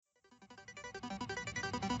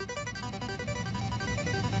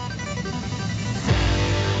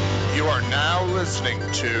now listening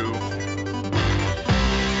to the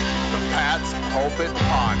Pat's Pulpit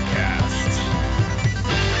Podcast.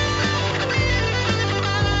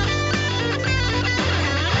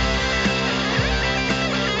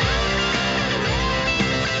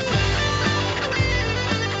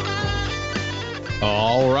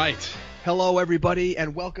 All right. Hello, everybody,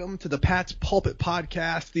 and welcome to the Pat's Pulpit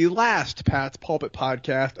Podcast, the last Pat's Pulpit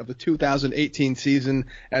Podcast of the 2018 season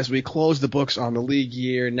as we close the books on the league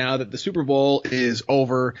year now that the Super Bowl is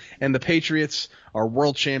over and the Patriots are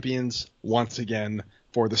world champions once again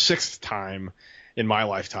for the sixth time in my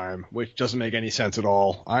lifetime, which doesn't make any sense at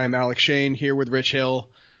all. I am Alex Shane here with Rich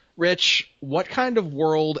Hill. Rich, what kind of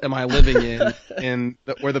world am I living in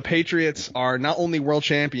where the Patriots are not only world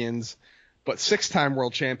champions, but six-time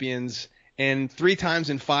world champions and 3 times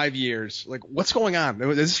in 5 years? Like, what's going on?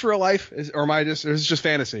 Is this real life, or is this just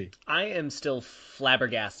fantasy? I am still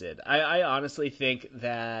flabbergasted. I honestly think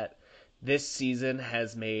that this season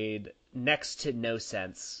has made next to no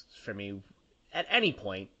sense for me at any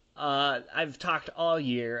point. I've talked all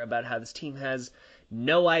year about how this team has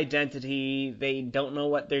no identity. They don't know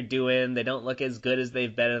what they're doing. They don't look as good as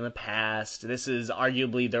they've been in the past. This is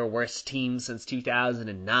arguably their worst team since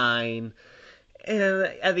 2009. And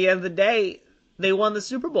at the end of the day, they won the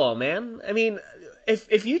Super Bowl, man. I mean,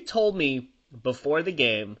 if you told me before the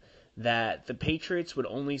game that the Patriots would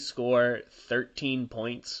only score 13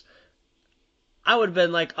 points, I would have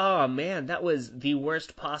been like, oh, man, that was the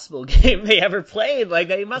worst possible game they ever played. Like,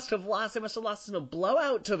 they must have lost in a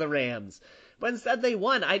blowout to the Rams. But instead they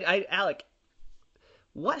won. Alec,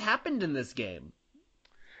 what happened in this game?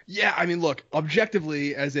 Yeah, I mean, look,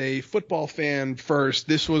 objectively, as a football fan first,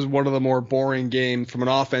 this was one of the more boring games from an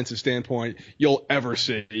offensive standpoint you'll ever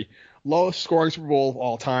see. Lowest scoring Super Bowl of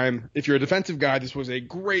all time. If you're a defensive guy, this was a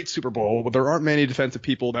great Super Bowl, but there aren't many defensive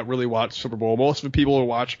people that really watch Super Bowl. Most of the people who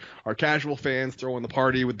watch are casual fans throwing the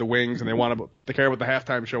party with the wings, and they care about the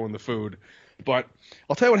halftime show and the food. But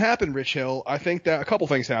I'll tell you what happened, Rich Hill. I think that a couple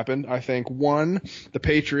things happened. I think, one, the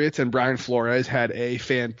Patriots and Brian Flores had a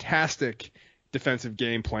fantastic defensive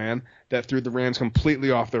game plan that threw the Rams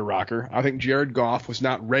completely off their rocker. I think Jared Goff was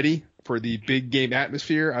not ready for the big game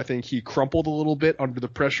atmosphere. I think he crumpled a little bit under the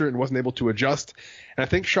pressure and wasn't able to adjust. And I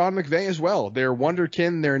think Sean McVay as well. Their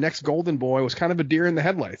wonderkin, their next golden boy, was kind of a deer in the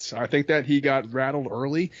headlights. I think that he got rattled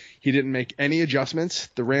early. He didn't make any adjustments.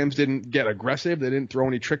 The Rams didn't get aggressive. They didn't throw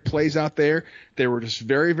any trick plays out there. They were just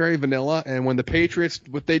very, very vanilla. And when the Patriots,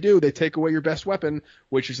 what they do, they take away your best weapon,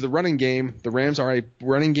 which is the running game. The Rams are a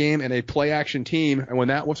running game and a play-action team. And when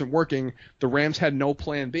that wasn't working, the Rams had no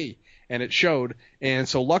plan B. And it showed. And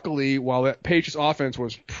so luckily, while that Patriots offense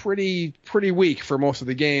was pretty weak for most of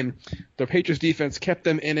the game, the Patriots defense kept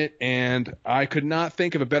them in it, and I could not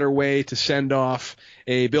think of a better way to send off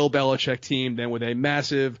a Bill Belichick team than with a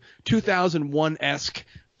massive 2001-esque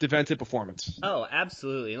defensive performance. Oh,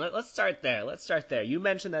 absolutely. Let's start there. You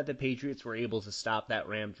mentioned that the Patriots were able to stop that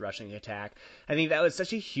Rams rushing attack. I think that was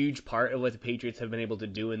such a huge part of what the Patriots have been able to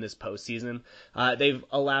do in this postseason. They've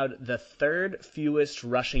allowed the third fewest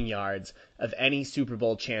rushing yards of any Super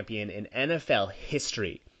Bowl champion in NFL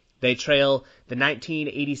history. They trail the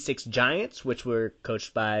 1986 Giants, which were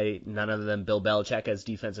coached by none other than Bill Belichick as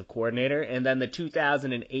defensive coordinator, and then the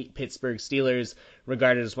 2008 Pittsburgh Steelers,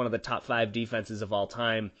 regarded as one of the top 5 defenses of all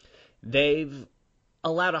time. They've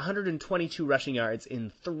allowed 122 rushing yards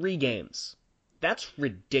in 3 games. That's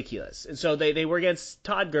ridiculous. And so they were against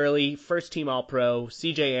Todd Gurley, first-team All-Pro,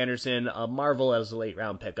 C.J. Anderson, a marvel as a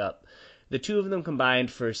late-round pickup. The two of them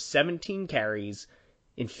combined for 17 carries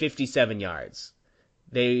in 57 yards.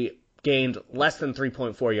 They gained less than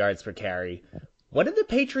 3.4 yards per carry. What did the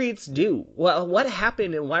Patriots do? Well, what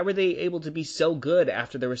happened, and why were they able to be so good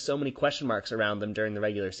after there were so many question marks around them during the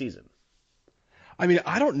regular season? I mean,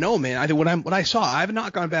 I don't know, man. What I saw, I have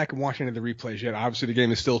not gone back and watched any of the replays yet. Obviously, the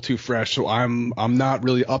game is still too fresh, so I'm not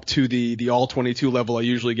really up to the all 22 level I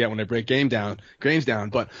usually get when I break games down.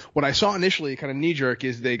 But what I saw initially, kind of knee jerk,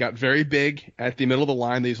 is they got very big at the middle of the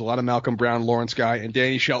line. They used a lot of Malcolm Brown, Lawrence Guy, and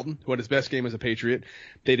Danny Shelton, who had his best game as a Patriot.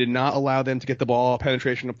 They did not allow them to get the ball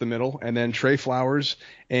penetration up the middle, and then Trey Flowers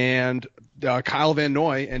and Kyle Van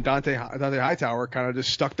Noy and Dante Hightower kind of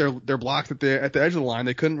just stuck their blocks at the edge of the line.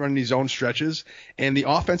 They couldn't run any zone stretches, and the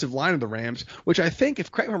offensive line of the Rams, which I think,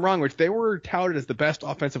 if correct me if I'm wrong, which they were touted as the best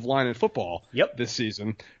offensive line in football this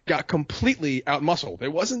season, got completely outmuscled.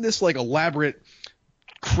 It wasn't this like elaborate,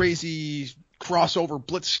 crazy crossover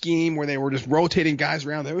blitz scheme where they were just rotating guys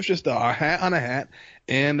around. It was just a hat on a hat,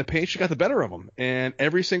 and the Patriots got the better of them. And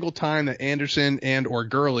every single time that Anderson and or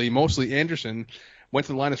Gurley, mostly Anderson, went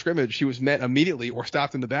to the line of scrimmage, he was met immediately or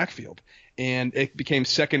stopped in the backfield. And it became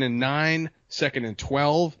 2nd and 9, 2nd and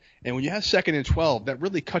 12. And when you have 2nd and 12, that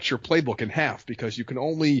really cuts your playbook in half because you can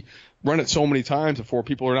only run it so many times before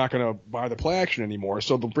people are not going to buy the play action anymore.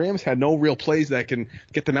 So the Rams had no real plays that can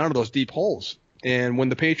get them out of those deep holes. And when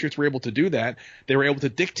the Patriots were able to do that, they were able to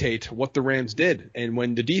dictate what the Rams did. And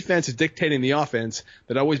when the defense is dictating the offense,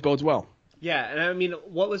 that always bodes well. Yeah, and I mean,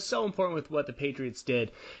 what was so important with what the Patriots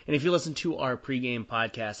did, and if you listen to our pregame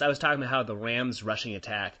podcast, I was talking about how the Rams' rushing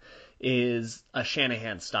attack is a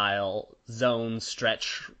Shanahan-style zone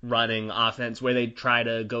stretch running offense where they try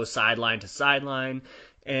to go sideline to sideline.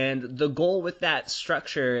 And the goal with that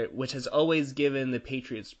structure, which has always given the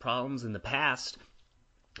Patriots problems in the past,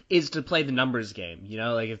 is to play the numbers game. You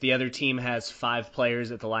know, like if the other team has 5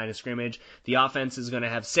 players at the line of scrimmage, the offense is going to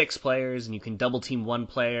have 6 players, and you can double team 1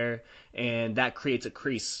 player, and that creates a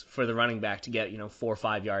crease for the running back to get, 4 or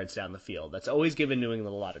 5 yards down the field. That's always given New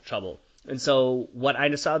England a lot of trouble. And so what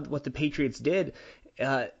I saw what the Patriots did,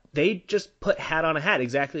 they just put hat on a hat,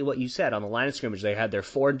 exactly what you said. On the line of scrimmage, they had their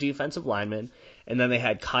 4 defensive linemen, and then they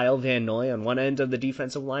had Kyle Van Noy on one end of the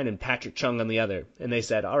defensive line and Patrick Chung on the other. And they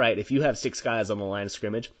said, all right, if you have 6 guys on the line of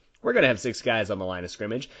scrimmage, we're going to have 6 guys on the line of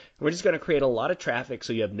scrimmage. And we're just going to create a lot of traffic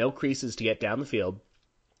so you have no creases to get down the field.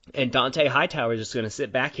 And Dante Hightower is just going to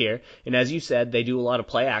sit back here. And as you said, they do a lot of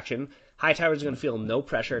play action. Hightower's going to feel no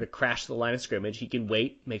pressure to crash the line of scrimmage. He can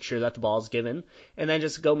wait, make sure that the ball is given, and then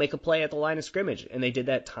just go make a play at the line of scrimmage. And they did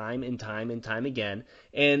that time and time and time again.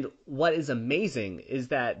 And what is amazing is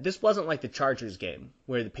that this wasn't like the Chargers game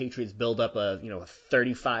where the Patriots build up a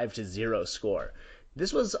 35-0 score.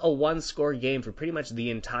 This was a 1-score game for pretty much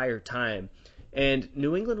the entire time. And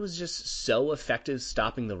New England was just so effective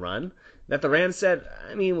stopping the run that the Rams said,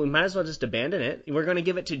 I mean, we might as well just abandon it. We're going to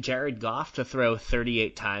give it to Jared Goff to throw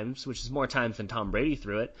 38 times, which is more times than Tom Brady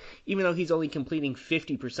threw it, even though he's only completing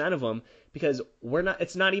 50% of them, because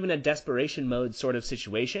it's not even a desperation mode sort of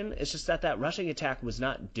situation. It's just that rushing attack was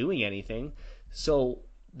not doing anything. So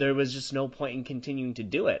there was just no point in continuing to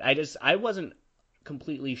do it. I wasn't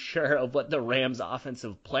completely sure of what the Rams'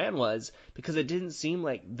 offensive plan was because it didn't seem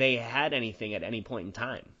like they had anything at any point in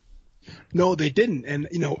time. No, they didn't. And,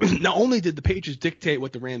 not only did the Patriots dictate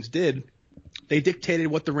what the Rams did, they dictated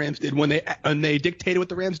what the Rams did when they dictated what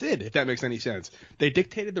the Rams did, if that makes any sense. They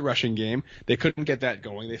dictated the rushing game. They couldn't get that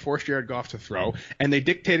going. They forced Jared Goff to throw, and they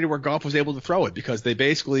dictated where Goff was able to throw it because they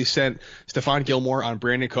basically sent Stephon Gilmore on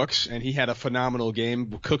Brandon Cooks, and he had a phenomenal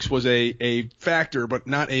game. Cooks was a factor, but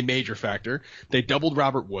not a major factor. They doubled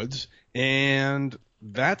Robert Woods, and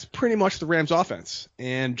that's pretty much the Rams offense.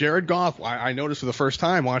 And Jared Goff, I noticed for the first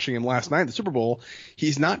time watching him last night in the Super Bowl,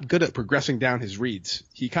 he's not good at progressing down his reads.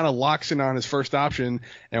 He kind of locks in on his first option,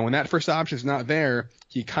 and when that first option is not there,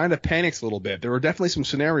 he kind of panics a little bit. There were definitely some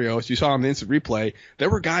scenarios, you saw in the instant replay, there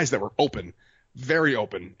were guys that were open, very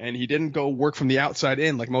open, and he didn't go work from the outside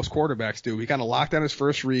in like most quarterbacks do. He kind of locked down his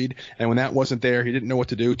first read, and when that wasn't there, he didn't know what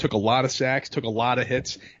to do, took a lot of sacks, took a lot of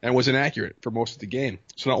hits, and was inaccurate for most of the game.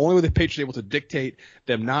 So not only were the Patriots able to dictate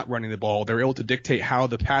them not running the ball, they were able to dictate how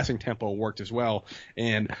the passing tempo worked as well.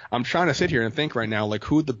 And I'm trying to sit here and think right now like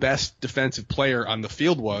who the best defensive player on the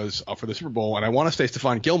field was for the Super Bowl, and I want to say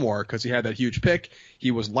Stephon Gilmore because he had that huge pick.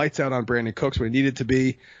 He was lights out on Brandon Cooks when he needed to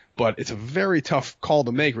be. But it's a very tough call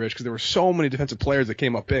to make, Rich, because there were so many defensive players that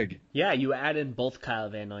came up big. Yeah, you add in both Kyle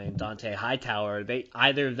Van Noy and Dante Hightower.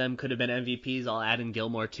 Either of them could have been MVPs. I'll add in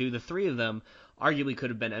Gilmore, too. The 3 of them arguably could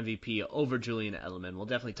have been MVP over Julian Edelman. We'll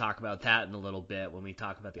definitely talk about that in a little bit when we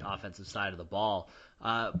talk about the offensive side of the ball.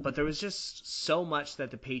 But there was just so much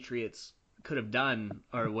that the Patriots could have done,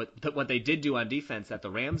 or what they did do on defense that the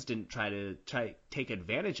Rams didn't try to take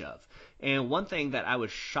advantage of. And one thing that I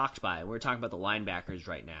was shocked by, and we're talking about the linebackers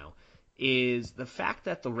right now, is the fact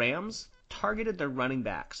that the Rams targeted their running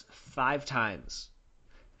backs 5 times.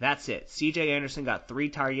 That's it. C.J. Anderson got 3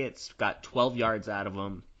 targets, got 12 yards out of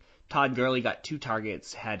them. Todd Gurley got 2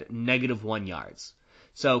 targets, had -1 yards.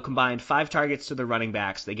 So combined 5 targets to the running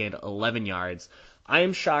backs, they gained 11 yards. I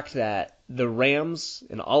am shocked that the Rams,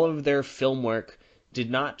 in all of their film work, did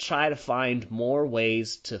not try to find more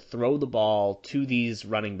ways to throw the ball to these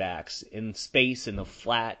running backs in space, in the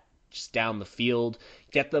flat, just down the field,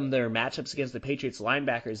 get them their matchups against the Patriots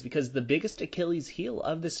linebackers, because the biggest Achilles heel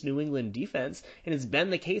of this New England defense, and it's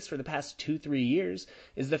been the case for the past 2-3 years,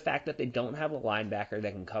 is the fact that they don't have a linebacker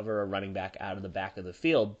that can cover a running back out of the back of the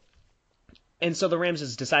field. And so the Rams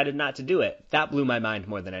just decided not to do it. That blew my mind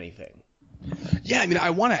more than anything. Yeah, I mean, I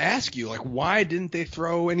want to ask you, like, why didn't they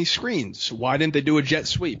throw any screens? Why didn't they do a jet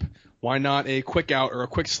sweep? Why not a quick out or a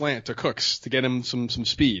quick slant to Cooks to get him some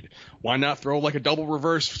speed? Why not throw like a double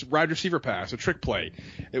reverse wide receiver pass, a trick play?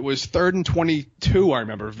 It was 3rd and 22, I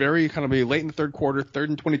remember, very kind of late in the third quarter, 3rd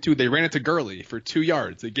and 22. They ran it to Gurley for 2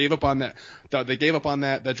 yards. They gave up on that. They gave up on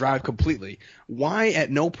that drive completely. Why at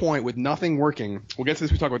no point with nothing working, we'll get to this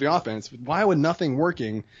when we talk about the offense, but why with nothing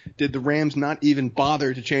working did the Rams not even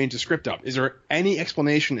bother to change the script up? Is there any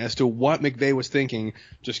explanation as to what McVay was thinking,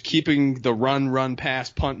 just keeping the run, pass,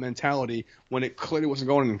 punt mentality when it clearly wasn't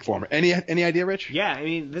going anything for him? Any idea, Rich? Yeah, I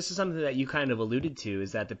mean, this is something that you kind of alluded to,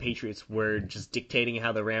 is that the Patriots were just dictating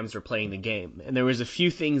how the Rams were playing the game. And there was a few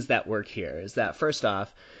things that work here. Is that, first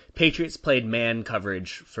off, Patriots played man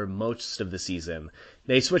coverage for most of the season.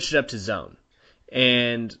 They switched it up to zone.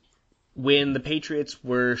 And when the Patriots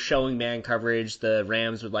were showing man coverage, the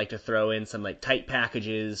Rams would like to throw in some like tight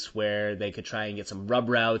packages where they could try and get some rub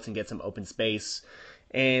routes and get some open space.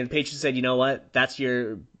 And the Patriots said, you know what, that's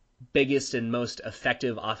your biggest and most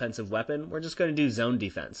effective offensive weapon. We're just going to do zone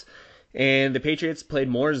defense. And the Patriots played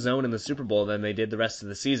more zone in the Super Bowl than they did the rest of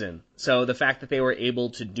the season. So the fact that they were able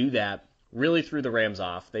to do that really threw the Rams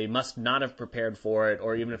off. They must not have prepared for it,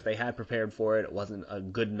 or even if they had prepared for it, it wasn't a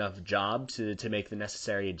good enough job to make the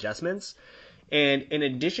necessary adjustments. And in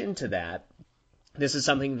addition to that, this is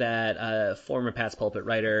something that former Pat's Pulpit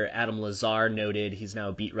writer Adam Lazar noted. He's now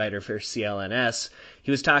a beat writer for CLNS.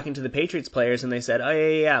 He was talking to the Patriots players, and they said, oh,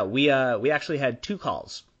 yeah, we actually had 2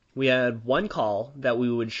 calls. We had one call that we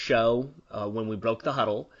would show when we broke the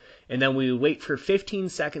huddle, and then we would wait for 15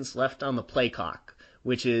 seconds left on the play clock,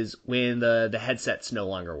 which is when the headsets no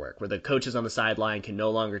longer work, where the coaches on the sideline can no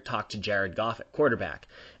longer talk to Jared Goff at quarterback.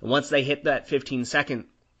 And once they hit that 15-second,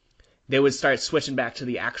 they would start switching back to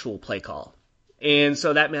the actual play call. And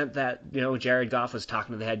so that meant that, you know, Jared Goff was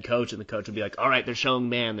talking to the head coach, and the coach would be like, all right, they're showing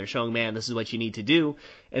man, this is what you need to do.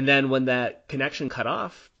 And then when that connection cut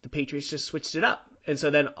off, the Patriots just switched it up. And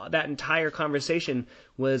so then that entire conversation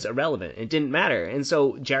was irrelevant. It didn't matter. And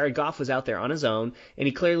so Jared Goff was out there on his own, and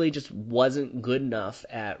he clearly just wasn't good enough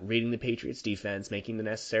at reading the Patriots defense, making the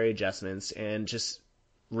necessary adjustments, and just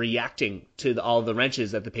reacting to all the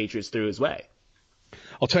wrenches that the Patriots threw his way.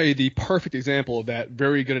 I'll tell you the perfect example of that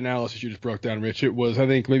very good analysis you just broke down, Rich. It was, I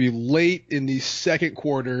think, maybe late in the second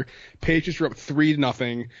quarter. Patriots were up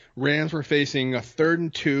 3-0. Rams were facing a 3rd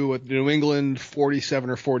and 2 at New England 47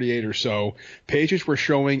 or 48 or so. Patriots were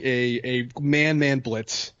showing a man-man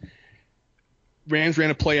blitz. Rams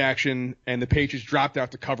ran a play action, and the Patriots dropped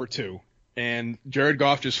out to cover 2. And Jared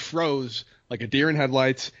Goff just froze like a deer in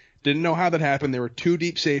headlights. Didn't know how that happened. There were 2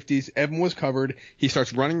 deep safeties. Evan was covered. He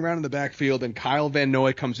starts running around in the backfield, and Kyle Van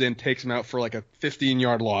Noy comes in, takes him out for like a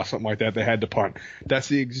 15-yard loss, something like that. They had to punt. That's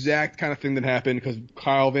the exact kind of thing that happened because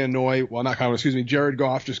Jared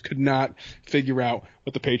Goff just could not figure out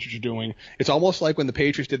what the Patriots are doing. It's almost like when the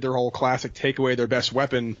Patriots did their whole classic take away their best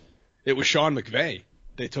weapon, it was Sean McVay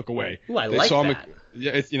they took away. Ooh, I like that.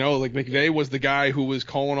 Like McVay was the guy who was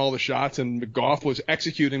calling all the shots, and Goff was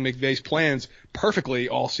executing McVay's plans perfectly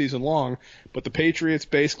all season long. But the Patriots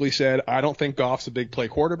basically said, I don't think Goff's a big play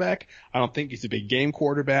quarterback. I don't think he's a big game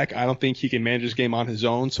quarterback. I don't think he can manage his game on his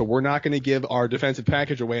own. So we're not going to give our defensive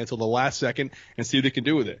package away until the last second and see what they can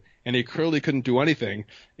do with it. And he clearly couldn't do anything.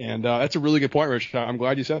 And that's a really good point, Rich. I'm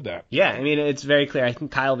glad you said that. Yeah, I mean, it's very clear. I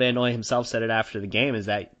think Kyle Van Noy himself said it after the game, is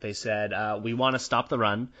that they said, we want to stop the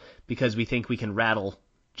run because we think we can rattle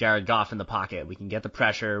Jared Goff in the pocket. We can get the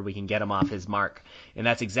pressure. We can get him off his mark. And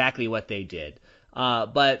that's exactly what they did.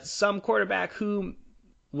 But some quarterback who,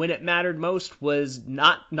 when it mattered most, was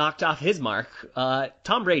not knocked off his mark,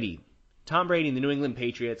 Tom Brady. Tom Brady and the New England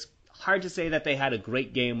Patriots. Hard to say that they had a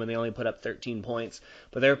great game when they only put up 13 points,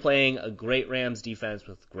 but they're playing a great Rams defense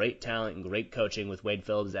with great talent and great coaching with Wade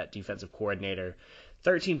Phillips, that defensive coordinator.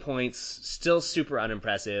 13 points, still super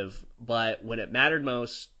unimpressive, but when it mattered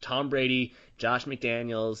most, Tom Brady, Josh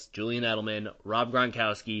McDaniels, Julian Edelman, Rob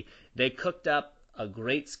Gronkowski, they cooked up a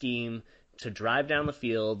great scheme to drive down the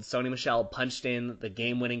field. Sony Michel punched in the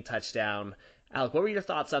game-winning touchdown. Alec, what were your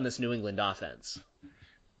thoughts on this New England offense?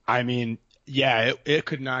 I mean, yeah, it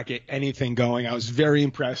could not get anything going. I was very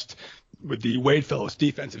impressed with the Wade Phillips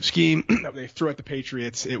defensive scheme that they threw at the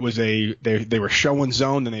Patriots. It was they were showing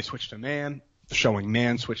zone, then they switched to man. Showing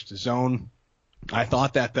man, switched to zone. I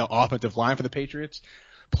thought that the offensive line for the Patriots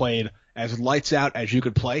played as lights out as you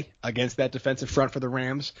could play against that defensive front for the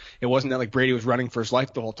Rams. It wasn't that like Brady was running for his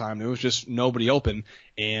life the whole time. There was just nobody open,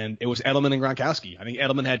 and it was Edelman and Gronkowski. I think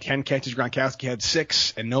Edelman had 10 catches, Gronkowski had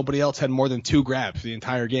 6, and nobody else had more than 2 grabs the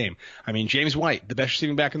entire game. I mean, James White, the best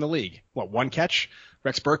receiving back in the league. 1 catch?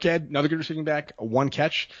 Rex Burkhead, another good receiving back, one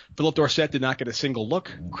catch. Philip Dorsett did not get a single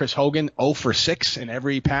look. Chris Hogan, 0 for 6, and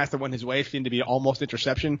every pass that went his way seemed to be almost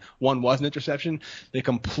interception. One was an interception. They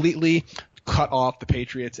completely cut off the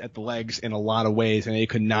Patriots at the legs in a lot of ways, and they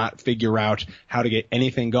could not figure out how to get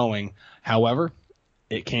anything going. However,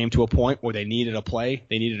 it came to a point where they needed a play,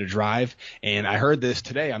 they needed a drive, and I heard this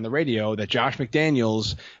today on the radio that Josh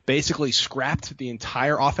McDaniels basically scrapped the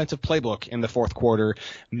entire offensive playbook in the fourth quarter,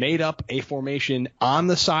 made up a formation on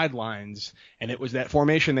the sidelines, and it was that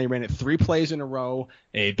formation they ran it 3 plays in a row,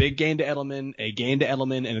 a big gain to Edelman, a gain to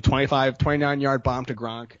Edelman, and a 29-yard bomb to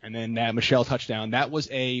Gronk, and then that Michel touchdown. That was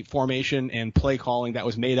a formation and play calling that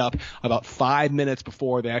was made up about 5 minutes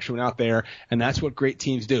before they actually went out there, and that's what great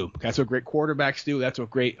teams do. That's what great quarterbacks do. That's what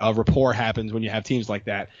great rapport happens when you have teams like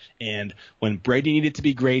that. And when Brady needed to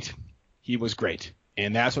be great, he was great.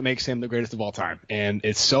 And that's what makes him the greatest of all time. And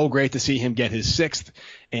it's so great to see him get his 6th.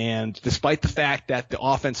 And despite the fact that the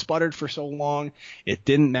offense sputtered for so long, it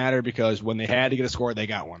didn't matter because when they had to get a score, they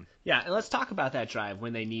got one. Yeah, and let's talk about that drive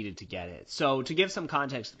when they needed to get it. So to give some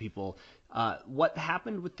context to people, what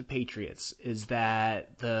happened with the Patriots is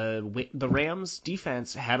that the Rams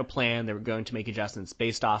defense had a plan. They were going to make adjustments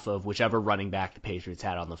based off of whichever running back the Patriots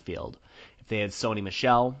had on the field. If they had Sony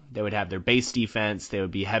Michel, they would have their base defense. They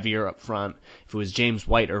would be heavier up front. If it was James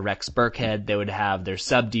White or Rex Burkhead, they would have their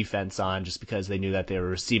sub defense on just because they knew that they were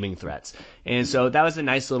receiving threats. And so that was a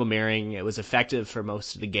nice little mirroring. It was effective for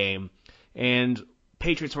most of the game. And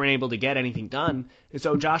Patriots weren't able to get anything done. And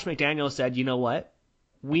so Josh McDaniels said, you know what?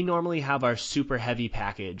 We normally have our super heavy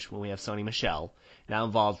package when we have Sony Michel. That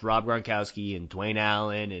involves Rob Gronkowski and Dwayne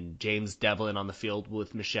Allen and James Devlin on the field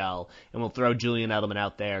with Michel. And we'll throw Julian Edelman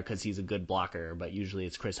out there because he's a good blocker, but usually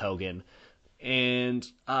it's Chris Hogan. And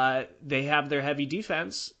they have their heavy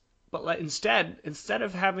defense. But instead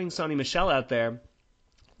of having Sony Michel out there,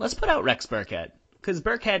 let's put out Rex Burkhead. Because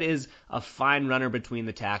Burkhead is a fine runner between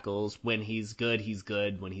the tackles. When he's good, he's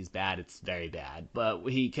good. When he's bad, it's very bad. But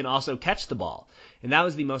he can also catch the ball. And that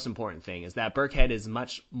was the most important thing, is that Burkhead is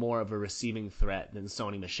much more of a receiving threat than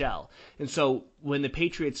Sony Michel. And so when the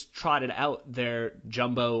Patriots trotted out their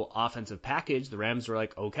jumbo offensive package, the Rams were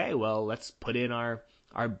like, okay, well, let's put in our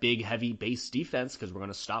big, heavy base defense because we're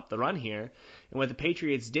going to stop the run here. And what the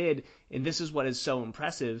Patriots did, and this is what is so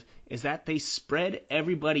impressive, is that they spread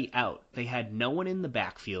everybody out. They had no one in the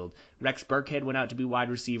backfield. Rex Burkhead went out to be wide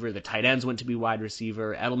receiver. The tight ends went to be wide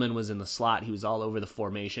receiver. Edelman was in the slot. He was all over the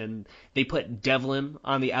formation. They put Devlin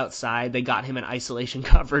on the outside. They got him in isolation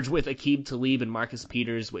coverage with Aqib Talib and Marcus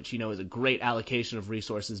Peters, which, is a great allocation of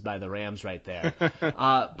resources by the Rams right there.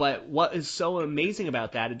 But what is so amazing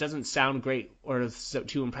about that, it doesn't sound great or so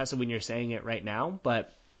too impressive when you're saying it right now,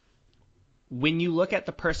 but when you look at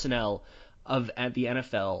the personnel at the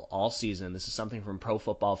NFL all season, this is something from Pro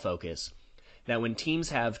Football Focus, that when teams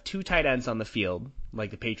have 2 tight ends on the field,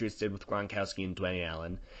 like the Patriots did with Gronkowski and Dwayne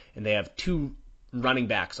Allen, and they have 2 running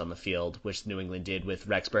backs on the field, which New England did with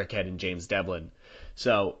Rex Burkhead and James Devlin.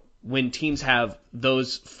 So when teams have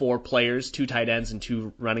those 4 players, 2 tight ends and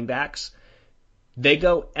 2 running backs, they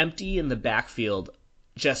go empty in the backfield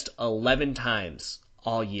just 11 times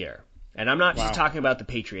all year. And I'm not just talking about the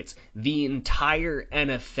Patriots. The entire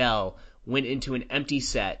NFL went into an empty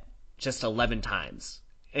set just 11 times.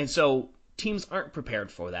 And so teams aren't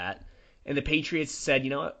prepared for that. And the Patriots said, you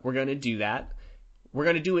know what, we're going to do that. We're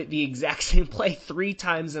going to do it the exact same play 3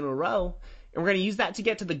 times in a row. And we're going to use that to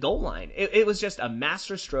get to the goal line. It was just a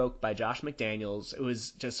master stroke by Josh McDaniels. It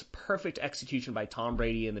was just perfect execution by Tom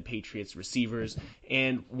Brady and the Patriots receivers.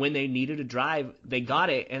 And when they needed a drive, they got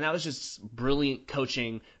it. And that was just brilliant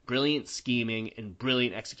coaching, brilliant scheming, and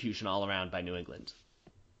brilliant execution all around by New England.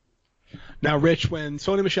 Now, Rich, when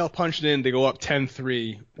Sony Michel punched in to go up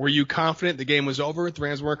 10-3, were you confident the game was over, the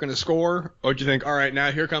Rams weren't going to score? Or did you think, all right,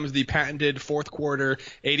 now here comes the patented fourth quarter,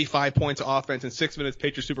 85 points of offense in 6 minutes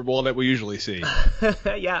Patriots Super Bowl that we usually see?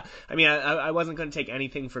 Yeah, I mean, I wasn't going to take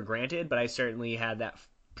anything for granted, but I certainly had that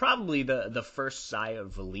probably the first sigh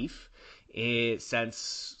of relief.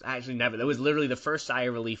 Since actually never, that was literally the first sigh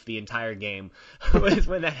of relief the entire game was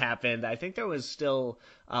when that happened. I think there was still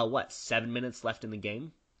 7 minutes left in the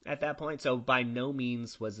game at that point, so by no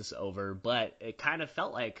means was this over, but it kind of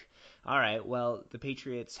felt like, all right, well, the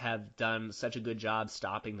Patriots have done such a good job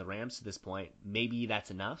stopping the Rams to this point. Maybe that's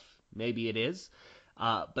enough. Maybe it is.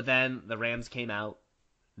 But then the Rams came out.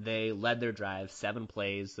 They led their drive, 7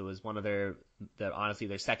 plays. It was one of their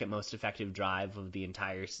second most effective drive of the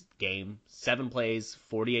entire game. 7 plays,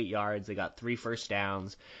 48 yards. They got 3 first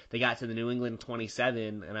downs. They got to the New England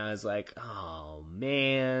 27, and I was like, oh,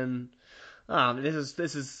 man.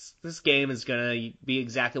 This game is gonna be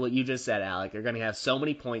exactly what you just said, Alec. You're gonna have so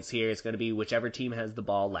many points here. It's gonna be whichever team has the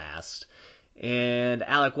ball last. And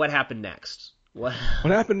Alec, what happened next? What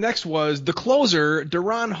happened next was the closer,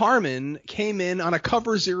 Duron Harmon, came in on a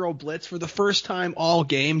cover zero blitz for the first time all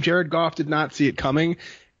game. Jared Goff did not see it coming,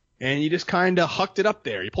 and he just kind of hucked it up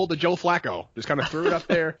there. He pulled the Joe Flacco, just kind of threw it up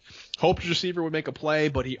there, hoped his receiver would make a play,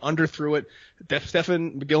 but he underthrew it.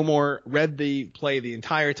 Stephen Gilmore read the play the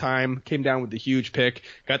entire time, came down with the huge pick,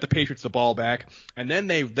 got the Patriots the ball back, and then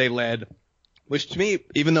they led. Which to me,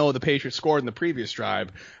 even though the Patriots scored in the previous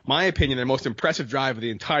drive, my opinion, their most impressive drive of the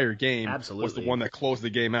entire game was the one that closed the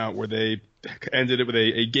game out, where they ended it with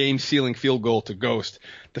a game-sealing field goal to Ghost.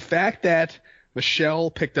 The fact that Michelle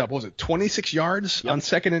picked up, 26 yards on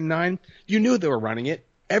 2nd and 9? You knew they were running it.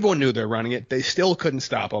 Everyone knew they were running it. They still couldn't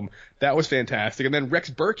stop them. That was fantastic. And then Rex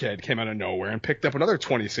Burkhead came out of nowhere and picked up another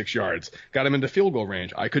 26 yards, got him into field goal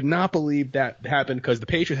range. I could not believe that happened because the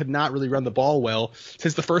Patriots had not really run the ball well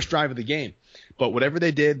since the first drive of the game. But whatever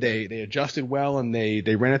they did, they adjusted well, and they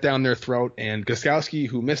ran it down their throat. And Gostkowski,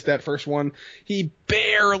 who missed that first one, he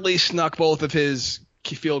barely snuck both of his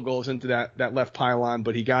field goals into that left pylon,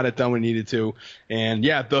 but he got it done when he needed to. And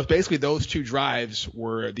yeah, basically those two drives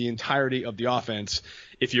were the entirety of the offense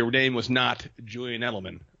if your name was not Julian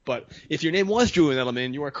Edelman. But if your name was Julian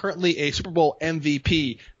Edelman, you are currently a Super Bowl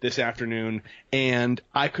MVP this afternoon, and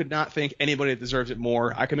I could not think anybody that deserves it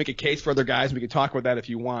more. I can make a case for other guys, and we can talk about that if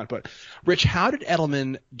you want. But, Rich, how did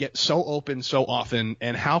Edelman get so open so often,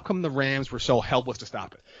 and how come the Rams were so helpless to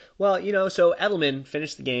stop it? Well, so Edelman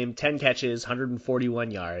finished the game, 10 catches, 141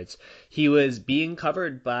 yards. He was being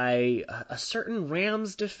covered by a certain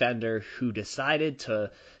Rams defender who decided to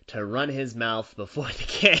run his mouth before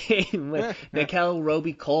the game. Nickel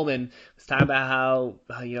Roby-Coleman was talking about how,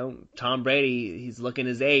 Tom Brady, he's looking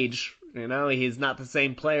his age. He's not the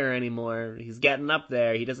same player anymore. He's getting up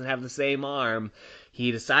there. He doesn't have the same arm.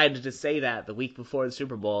 He decided to say that the week before the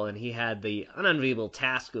Super Bowl, and he had the unenviable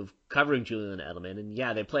task of covering Julian Edelman. And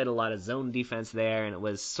yeah, they played a lot of zone defense there, and it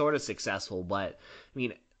was sort of successful. But,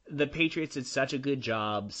 the Patriots did such a good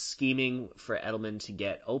job scheming for Edelman to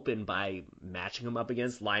get open by matching him up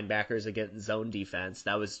against linebackers, against zone defense.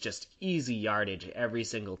 That was just easy yardage every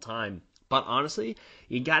single time. But honestly,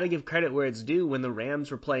 you got to give credit where it's due. When the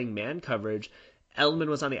Rams were playing man coverage, Edelman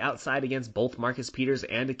was on the outside against both Marcus Peters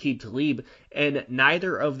and Aqib Talib, and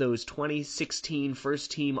neither of those 2016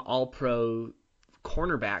 first-team All-Pro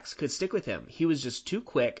cornerbacks could stick with him. He was just too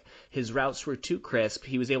quick. His routes were too crisp.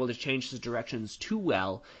 He was able to change his directions too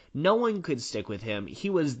well. No one could stick with him.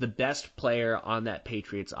 He was the best player on that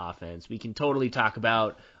Patriots offense. We can totally talk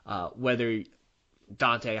about whether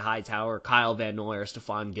Dante Hightower, Kyle Van Noy, or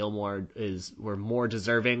Stephon Gilmore were more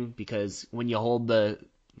deserving, because when you hold I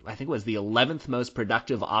think it was the 11th most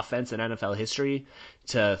productive offense in NFL history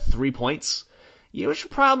to 3 points, you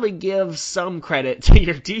should probably give some credit to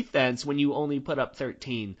your defense when you only put up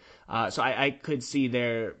 13. So I could see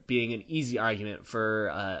there being an easy argument for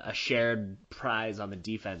a shared prize on the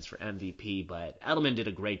defense for MVP, but Edelman did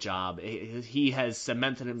a great job. He has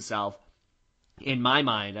cemented himself, in my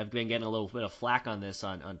mind. I've been getting a little bit of flack on this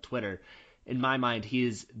on Twitter. In my mind, he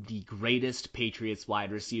is the greatest Patriots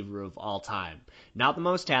wide receiver of all time. Not the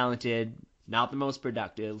most talented, not the most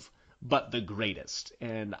productive, but the greatest.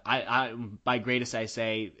 And I by greatest I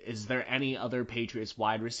say, is there any other Patriots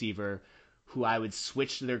wide receiver who I would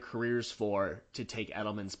switch their careers for to take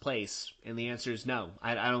Edelman's place? And the answer is no.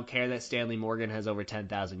 I don't care that Stanley Morgan has over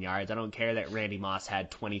 10,000 yards. I don't care that Randy Moss had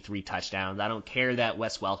 23 touchdowns. I don't care that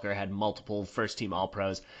Wes Welker had multiple first-team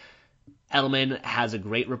All-Pros. Edelman has a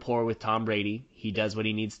great rapport with Tom Brady. He does what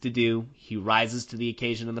he needs to do. He rises to the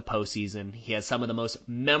occasion in the postseason. He has some of the most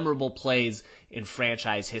memorable plays in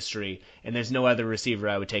franchise history, and there's no other receiver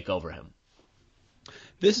I would take over him.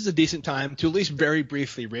 This is a decent time to at least very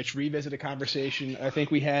briefly, Rich, revisit a conversation I think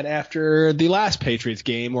we had after the last Patriots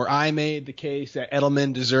game, where I made the case that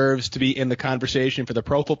Edelman deserves to be in the conversation for the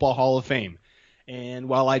Pro Football Hall of Fame. And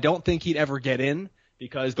while I don't think he'd ever get in,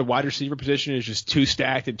 because the wide receiver position is just too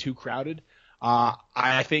stacked and too crowded,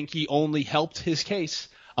 I think he only helped his case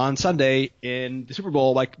on Sunday in the Super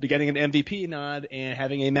Bowl by getting an MVP nod and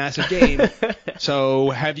having a massive game. So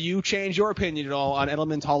have you changed your opinion at all on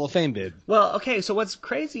Edelman's Hall of Fame bid? Well, okay, so what's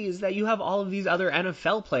crazy is that you have all of these other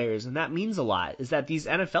NFL players, and that means a lot, is that these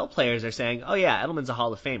NFL players are saying, oh yeah, Edelman's a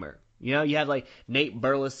Hall of Famer. You have like Nate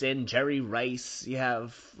Burleson, Jerry Rice, you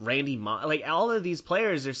have Randy Moss, like all of these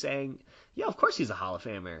players are saying, yeah, of course he's a Hall of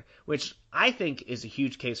Famer, which I think is a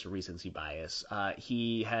huge case for recency bias. I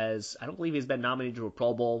don't believe he's been nominated to a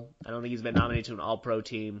Pro Bowl. I don't think he's been nominated to an All-Pro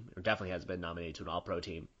team, or definitely hasn't been nominated to an All-Pro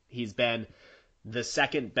team. He's been the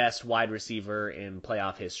second best wide receiver in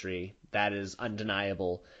playoff history. That is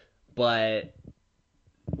undeniable. But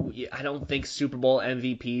I don't think Super Bowl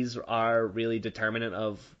MVPs are really determinant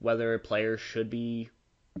of whether a player should be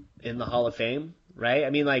in the Hall of Fame, right? I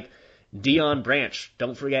mean, like, Deion Branch,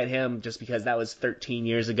 don't forget him just because that was 13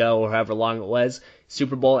 years ago or however long it was.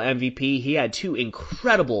 Super Bowl MVP. He had 2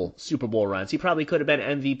 incredible Super Bowl runs. He probably could have been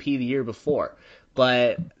MVP the year before.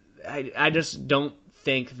 But I just don't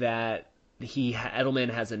think that Edelman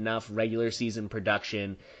has enough regular season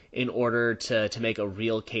production in order to make a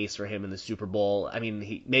real case for him in the Super Bowl. I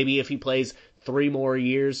mean, maybe if he plays 4 more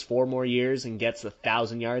years, and gets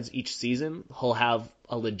 1,000 yards each season, he'll have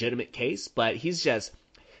a legitimate case. But he's just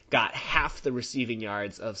got half the receiving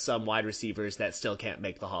yards of some wide receivers that still can't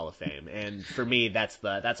make the Hall of Fame. And for me, that's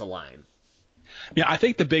a line. Yeah, I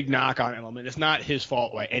think the big knock on Edelman, it's not his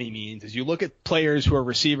fault by any means, is you look at players who are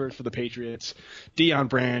receivers for the Patriots, Deion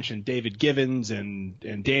Branch and David Givens and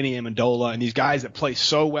Danny Amendola, and these guys that play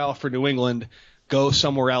so well for New England go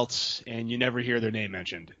somewhere else and you never hear their name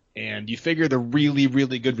mentioned. And you figure the really,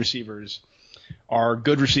 really good receivers are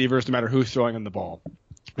good receivers no matter who's throwing them the ball.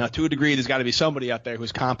 Now, to a degree, there's got to be somebody out there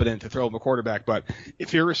who's competent to throw him a quarterback, but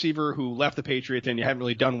if you're a receiver who left the Patriots and you haven't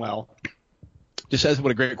really done well, just says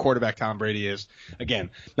what a great quarterback Tom Brady is. Again,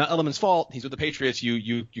 not Edelman's fault. He's with the Patriots.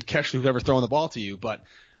 You catch whoever's throwing the ball to you. But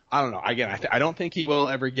I don't know. Again, I don't think he will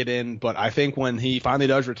ever get in. But I think when he finally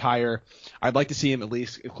does retire, I'd like to see him at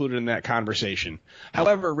least included in that conversation.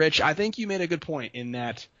 However, Rich, I think you made a good point in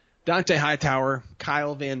that Dante Hightower,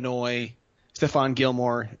 Kyle Van Noy, Stephon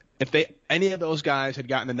Gilmore, if any of those guys had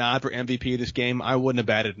gotten the nod for MVP this game, I wouldn't have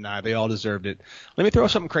batted an eye. They all deserved it. Let me throw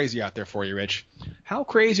something crazy out there for you, Rich. How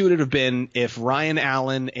crazy would it have been if Ryan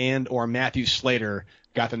Allen and or Matthew Slater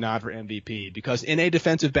got the nod for MVP? Because in a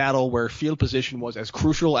defensive battle where field position was as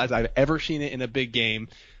crucial as I've ever seen it in a big game,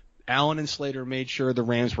 Allen and Slater made sure the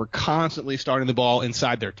Rams were constantly starting the ball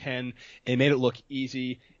inside their 10 and made it look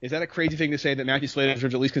easy. Is that a crazy thing to say that Matthew Slater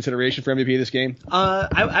deserves at least consideration for MVP this game?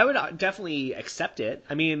 I would definitely accept it.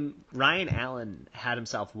 I mean, Ryan Allen had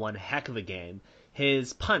himself one heck of a game.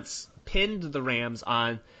 His punts pinned the Rams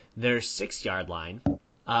on their 6-yard line,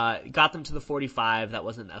 got them to the 45. That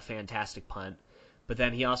wasn't a fantastic punt. But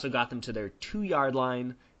then he also got them to their 2-yard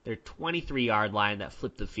line, their 23-yard line that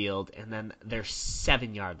flipped the field, and then their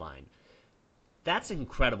 7-yard line. That's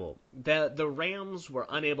incredible. The Rams were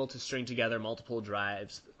unable to string together multiple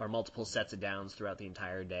drives or multiple sets of downs throughout the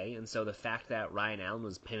entire day, and so the fact that Ryan Allen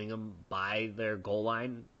was pinning them by their goal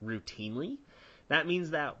line routinely, that means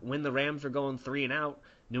that when the Rams are going 3 and out,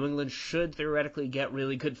 New England should theoretically get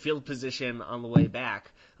really good field position on the way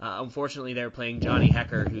back. Unfortunately, they were playing Johnny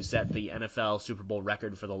Hecker, who set the NFL Super Bowl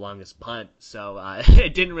record for the longest punt, so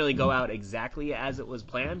it didn't really go out exactly as it was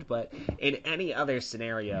planned, but in any other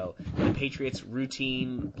scenario, the Patriots'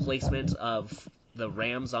 routine placement of the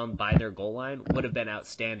Rams on by their goal line would have been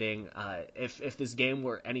outstanding. If this game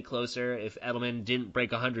were any closer, if Edelman didn't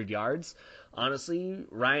break 100 yards, honestly,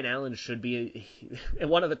 Ryan Allen should be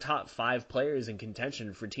one of the top 5 players in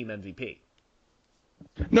contention for team MVP.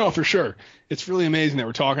 No, for sure. It's really amazing that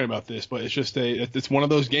we're talking about this, but it's just it's one of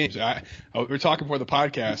those games. We're talking before the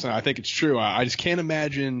podcast, and I think it's true. I just can't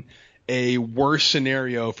imagine a worse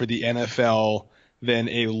scenario for the NFL than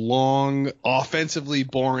a long, offensively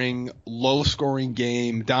boring, low-scoring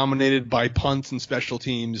game dominated by punts and special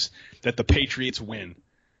teams that the Patriots win.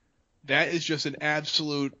 That is just an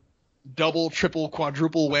absolute double, triple,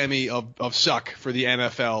 quadruple whammy of suck for the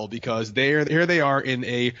NFL, because here they are in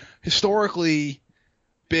a historically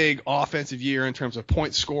big offensive year in terms of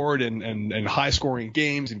points scored and high-scoring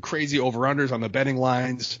games and crazy over-unders on the betting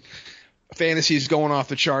lines. Fantasy is going off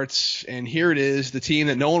the charts, and here it is, the team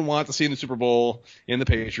that no one wants to see in the Super Bowl in the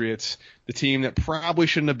Patriots, the team that probably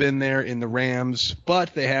shouldn't have been there in the Rams,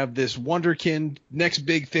 but they have this wonderkind, next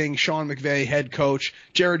big thing, Sean McVay, head coach,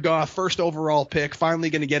 Jared Goff, first overall pick,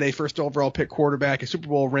 finally going to get a first overall pick quarterback, a Super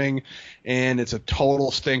Bowl ring, and it's a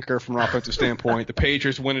total stinker from an offensive standpoint. The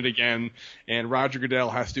Patriots win it again, and Roger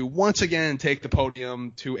Goodell has to once again take the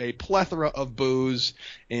podium to a plethora of boos,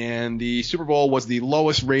 and the Super Bowl was the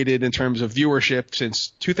lowest rated in terms of viewership since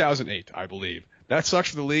 2008, I believe. That sucks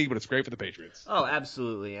for the league, but it's great for the Patriots. Oh,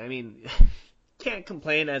 absolutely. I mean, can't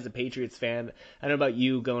complain as a Patriots fan. I don't know about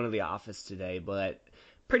you going to the office today, but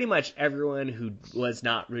pretty much everyone who was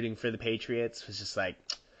not rooting for the Patriots was just like,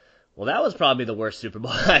 well, that was probably the worst Super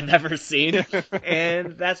Bowl I've ever seen.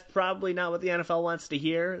 And that's probably not what the NFL wants to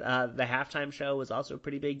hear. The halftime show was also a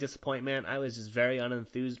pretty big disappointment. I was just very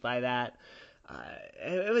unenthused by that.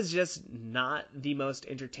 It was just not the most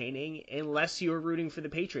entertaining unless you were rooting for the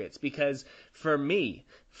Patriots, because for me,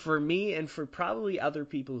 For me and for probably other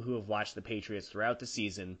people who have watched the Patriots throughout the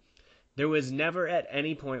season, there was never at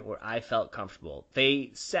any point where I felt comfortable.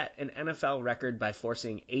 They set an NFL record by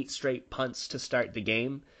forcing 8 straight punts to start the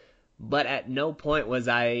game, but at no point was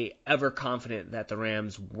I ever confident that the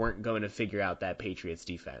Rams weren't going to figure out that Patriots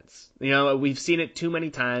defense. We've seen it too many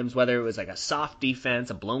times, whether it was like a soft defense,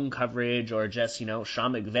 a blown coverage, or just,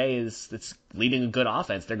 Sean McVay that's leading a good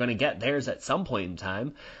offense. They're going to get theirs at some point in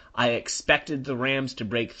time. I expected the Rams to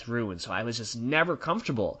break through, and so I was just never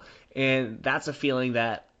comfortable. And that's a feeling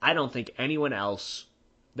that I don't think anyone else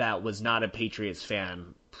that was not a Patriots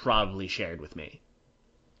fan probably shared with me.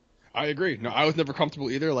 I agree. No, I was never comfortable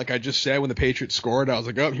either. Like I just said, when the Patriots scored, I was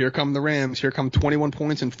like, oh, here come the Rams. Here come 21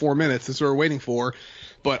 points in 4 minutes. This is what we're waiting for.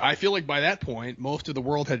 But I feel like by that point, most of the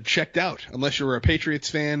world had checked out, unless you're a Patriots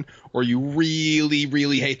fan or you really,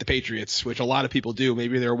 really hate the Patriots, which a lot of people do.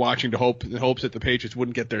 Maybe they're watching in hopes that the Patriots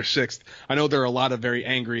wouldn't get their 6th. I know there are a lot of very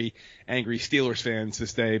angry Steelers fans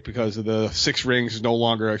this day because of the 6 rings is no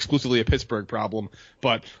longer exclusively a Pittsburgh problem.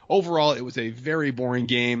 But overall, it was a very boring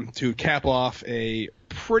game to cap off a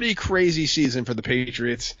pretty crazy season for the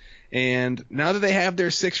Patriots. And now that they have their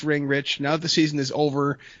 6th ring, Rich, now that the season is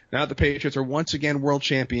over, now that the Patriots are once again world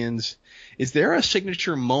champions, is there a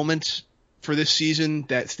signature moment for this season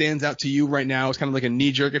that stands out to you right now? It's kind of like a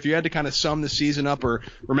knee-jerk. If you had to kind of sum the season up or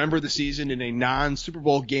remember the season in a non-Super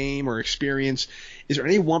Bowl game or experience, is there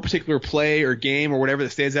any one particular play or game or whatever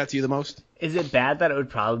that stands out to you the most? Is it bad that it would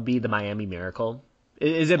probably be the Miami Miracle?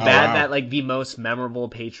 Is it bad that like the most memorable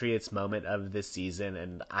Patriots moment of this season,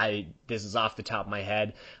 and this is off the top of my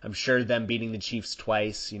head, I'm sure them beating the Chiefs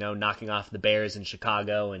twice, knocking off the Bears in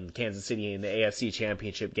Chicago and Kansas City in the AFC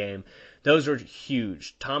Championship game, those were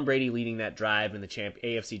huge. Tom Brady leading that drive in the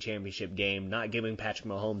AFC Championship game, not giving Patrick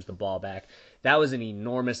Mahomes the ball back, that was an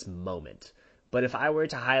enormous moment. But if I were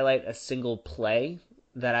to highlight a single play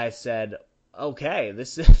that I said, okay,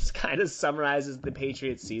 this kind of summarizes the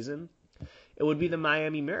Patriots season, it would be the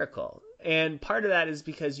Miami Miracle. And part of that is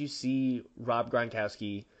because you see Rob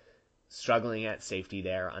Gronkowski struggling at safety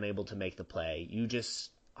there, unable to make the play. You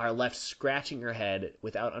just are left scratching your head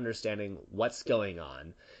without understanding what's going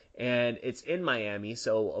on. And it's in Miami,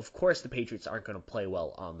 so of course the Patriots aren't going to play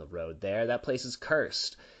well on the road there. That place is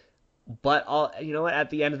cursed. But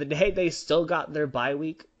at the end of the day, they still got their bye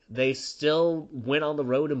week. They still went on the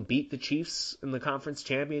road and beat the Chiefs in the conference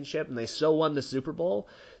championship, and they still won the Super Bowl.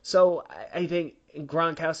 So I think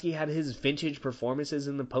Gronkowski had his vintage performances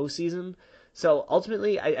in the postseason. So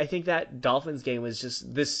ultimately, I think that Dolphins game was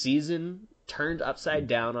just this season turned upside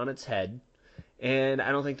down on its head, and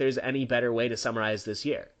I don't think there's any better way to summarize this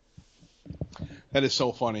year. That is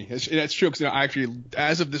so funny. That's true because I actually,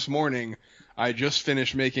 as of this morning, I just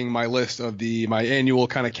finished making my list of my annual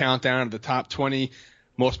kind of countdown of the top 20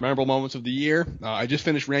 most memorable moments of the year. I just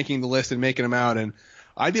finished ranking the list and making them out, and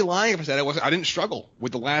I'd be lying if I said I didn't struggle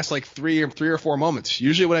with the last like three or four moments.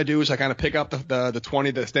 Usually what I do is I kind of pick up the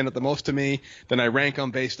 20 that stand out the most to me, then I rank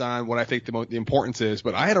them based on what I think the importance is.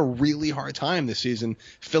 But I had a really hard time this season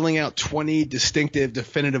filling out 20 distinctive,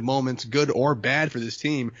 definitive moments, good or bad, for this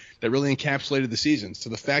team that really encapsulated the season. So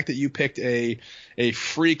the fact that you picked a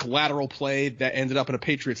freak lateral play that ended up in a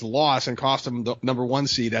Patriots loss and cost them the number 1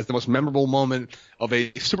 seed as the most memorable moment of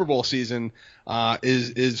a Super Bowl season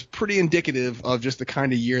is pretty indicative of just the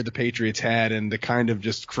kind of year the Patriots had and the kind of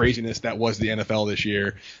just craziness that was the NFL this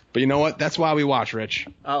year. But you know what? That's why we watch, Rich.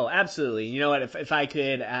 Oh, absolutely. You know what? If I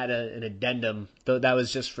could add an addendum, though that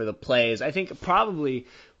was just for the plays, I think probably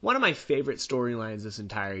one of my favorite storylines this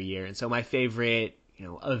entire year, and so my favorite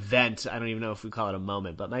event, I don't even know if we call it a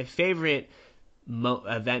moment, but my favorite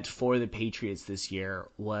event for the Patriots this year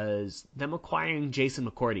was them acquiring Jason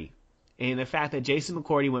McCourty. And the fact that Jason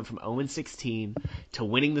McCourty went from 0-16 to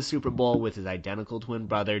winning the Super Bowl with his identical twin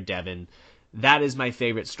brother, Devin, that is my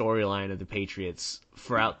favorite storyline of the Patriots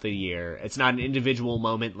throughout the year. It's not an individual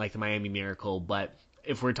moment like the Miami Miracle, but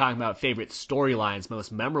if we're talking about favorite storylines,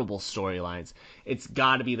 most memorable storylines, it's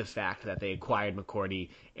got to be the fact that they acquired McCourty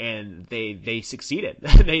and they succeeded.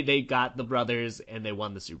 They got the brothers and they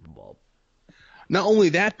won the Super Bowl. Not only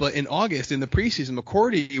that, but in August in the preseason,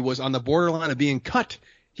 McCourty was on the borderline of being cut.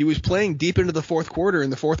 He was playing deep into the fourth quarter in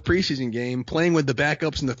the 4th preseason game, playing with the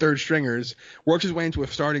backups and the third stringers, works his way into a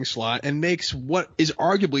starting slot, and makes what is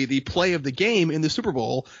arguably the play of the game in the Super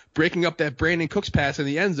Bowl, breaking up that Brandon Cooks pass in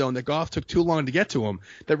the end zone that Goff took too long to get to him.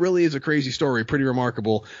 That really is a crazy story, pretty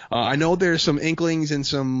remarkable. I know there's some inklings and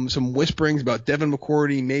some whisperings about Devin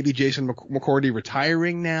McCourty, maybe Jason McCourty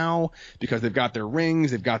retiring now because they've got their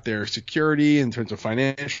rings, they've got their security in terms of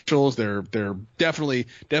financials. They're definitely,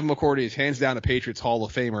 Devin McCourty is hands down a Patriots Hall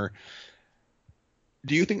of Famer.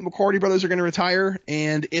 do you think the McCourty brothers are going to retire?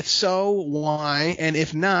 And if so, why? And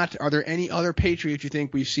if not, are there any other Patriots you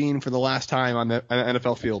think we've seen for the last time on the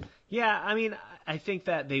NFL field? Yeah, I mean, I think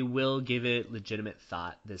that they will give it legitimate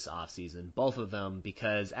thought this offseason, both of them,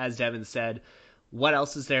 because as Devin said, what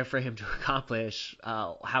else is there for him to accomplish?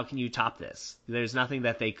 How can you top this? There's nothing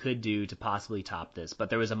that they could do to possibly top this. But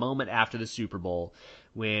there was a moment after the Super Bowl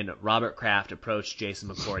when Robert Kraft approached Jason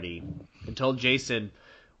McCourty and told Jason,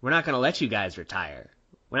 we're not going to let you guys retire.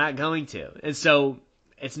 We're not going to. And so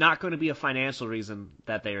it's not going to be a financial reason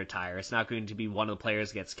that they retire. It's not going to be one of the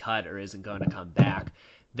players gets cut or isn't going to come back.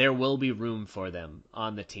 There will be room for them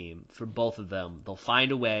on the team, for both of them. They'll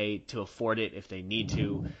find a way to afford it if they need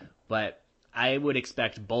to, but I would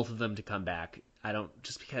expect both of them to come back. I don't,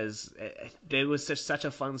 just because it was such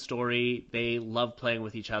a fun story. They love playing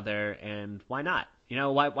with each other, and why not?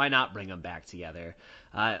 Why not bring them back together?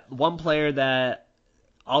 One player that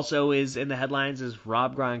also is in the headlines is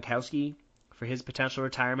Rob Gronkowski for his potential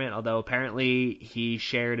retirement, although apparently he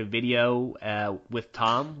shared a video with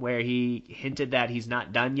Tom where he hinted that he's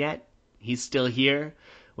not done yet. He's still here.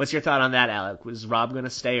 What's your thought on that, Alec? Was Rob going to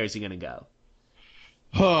stay or is he going to go?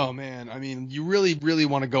 Oh, man. I mean, you really, really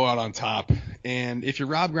want to go out on top. And if you're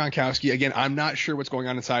Rob Gronkowski, again, I'm not sure what's going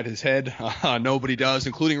on inside his head. Nobody does,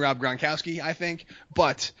 including Rob Gronkowski, I think.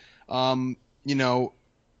 But,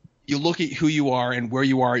 you look at who you are and where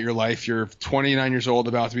you are at your life. You're 29 years old,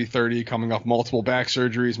 about to be 30, coming off multiple back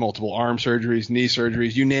surgeries, multiple arm surgeries, knee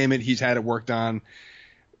surgeries, you name it. He's had it worked on.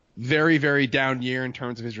 Very, very down year in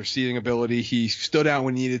terms of his receiving ability. He stood out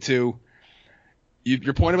when he needed to.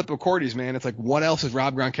 Your point about the McCourties, man, it's like, what else does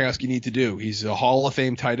Rob Gronkowski need to do? He's a Hall of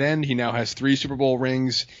Fame tight end. He now has 3 Super Bowl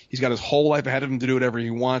rings. He's got his whole life ahead of him to do whatever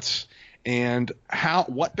he wants. And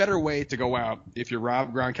what better way to go out if you're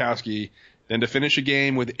Rob Gronkowski than to finish a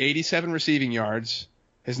game with 87 receiving yards,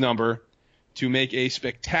 his number, to make a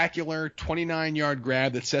spectacular 29-yard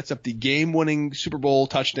grab that sets up the game-winning Super Bowl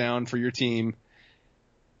touchdown for your team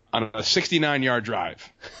on a 69-yard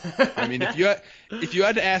drive. I mean, if you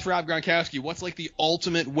had to ask Rob Gronkowski, what's like the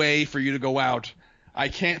ultimate way for you to go out? I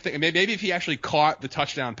can't think. Maybe if he actually caught the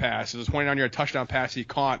touchdown pass, it was a 29-yard touchdown pass he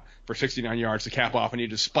caught for 69 yards to cap off, and he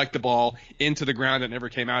just spiked the ball into the ground and never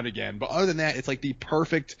came out again. But other than that, it's like the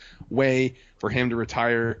perfect way for him to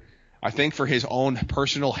retire. I think for his own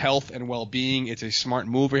personal health and well-being, it's a smart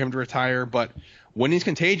move for him to retire. But winning's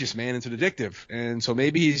contagious, man. It's addictive. And so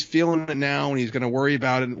maybe he's feeling it now and he's going to worry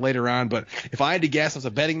about it later on. But if I had to guess as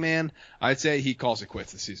a betting man, I'd say he calls it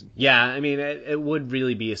quits this season. Yeah, I mean, it would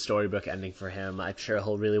really be a storybook ending for him. I'm sure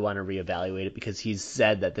he'll really want to reevaluate it because he's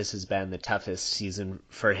said that this has been the toughest season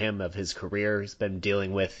for him of his career. He's been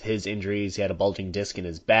dealing with his injuries. He had a bulging disc in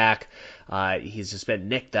his back. He's just been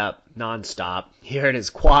nicked up nonstop. He hurt his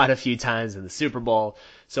quad a few times in the Super Bowl.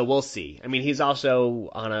 So we'll see. I mean, he's also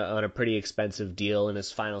on a pretty expensive deal in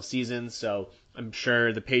his final season, so I'm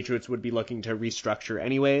sure the Patriots would be looking to restructure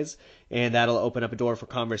anyways, and that'll open up a door for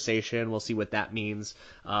conversation. We'll see what that means.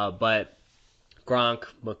 But Gronk,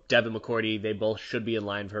 Devin McCourty, they both should be in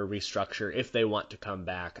line for a restructure if they want to come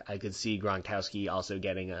back. I could see Gronkowski also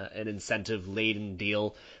getting an incentive-laden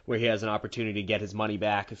deal where he has an opportunity to get his money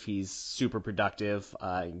back if he's super productive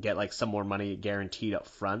and get like some more money guaranteed up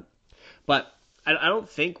front. But I don't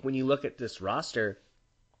think when you look at this roster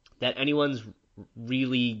that anyone's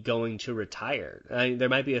really going to retire. There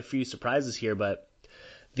might be a few surprises here, but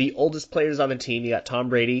the oldest players on the team, you got Tom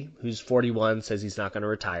Brady, who's 41, says he's not going to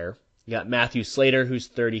retire. You got Matthew Slater, who's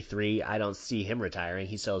 33. I don't see him retiring.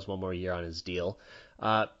 He still has one more year on his deal.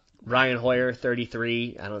 Brian Hoyer,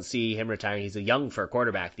 33. I don't see him retiring. He's young for a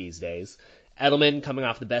quarterback these days. Edelman coming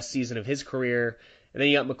off the best season of his career. And then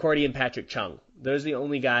you got McCourty and Patrick Chung. Those are the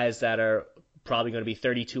only guys that are probably going to be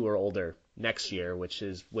 32 or older next year, which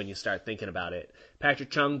is when you start thinking about it.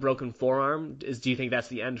 Patrick Chung, broken forearm. Do you think that's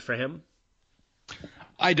the end for him?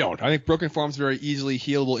 I don't. I think broken forearm is a very easily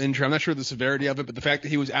healable injury. I'm not sure the severity of it, but the fact that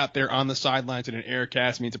he was out there on the sidelines in an air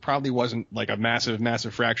cast means it probably wasn't like a massive,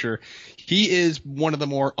 massive fracture. He is one of the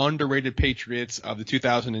more underrated Patriots of the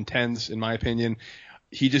 2010s, in my opinion.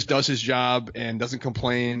 He just does his job and doesn't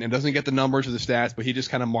complain and doesn't get the numbers or the stats, but he just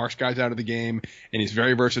kind of marks guys out of the game, and he's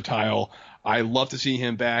very versatile. I love to see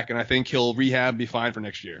him back, and I think he'll rehab and be fine for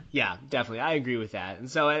next year. Yeah, definitely. I agree with that.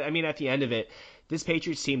 And so, I mean, at the end of it, this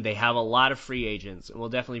Patriots team, they have a lot of free agents, and we'll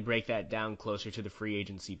definitely break that down closer to the free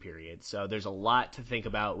agency period. So there's a lot to think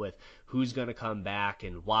about with who's going to come back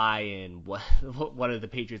and why and what are the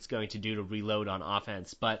Patriots going to do to reload on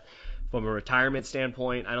offense. But from a retirement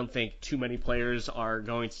standpoint, I don't think too many players are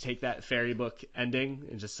going to take that fairy book ending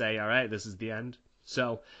and just say, all right, this is the end.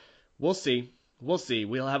 So we'll see. we'll see.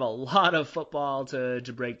 We'll have a lot of football to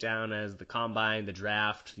break down as the combine, the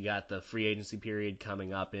draft. You got the free agency period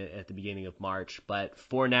coming up at the beginning of March. But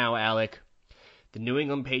for now, Alec, the New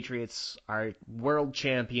England Patriots are world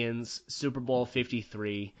champions, Super Bowl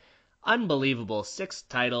 53. Unbelievable. 6th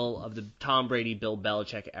title of the Tom Brady, Bill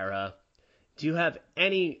Belichick era. Do you have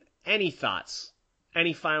any thoughts,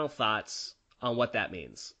 any final thoughts on what that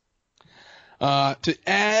means? To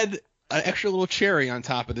add an extra little cherry on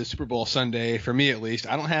top of the Super Bowl Sunday, for me at least,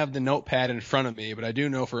 I don't have the notepad in front of me, but I do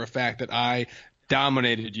know for a fact that I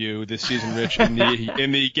dominated you this season, Rich, in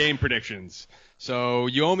the game predictions. So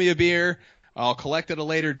you owe me a beer. I'll collect at a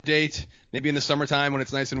later date, maybe in the summertime when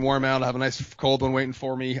it's nice and warm out. I'll have a nice cold one waiting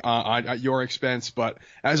for me at your expense. But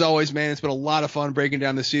as always, man, it's been a lot of fun breaking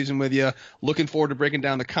down the season with you. Looking forward to breaking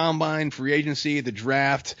down the combine, free agency, the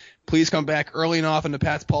draft. Please come back early and often to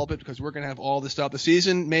Pat's Pulpit because we're going to have all this stuff. The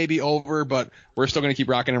season may be over, but we're still going to keep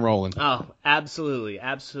rocking and rolling. Oh, absolutely,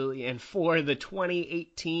 absolutely. And for the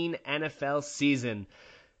 2018 NFL season,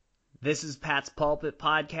 this is Pat's Pulpit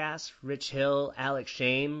Podcast. Rich Hill, Alex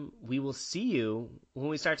Shane. We will see you when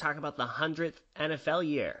we start talking about the 100th NFL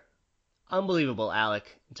year. Unbelievable, Alec.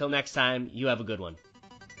 Until next time, you have a good one.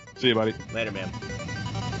 See you, buddy. Later, man.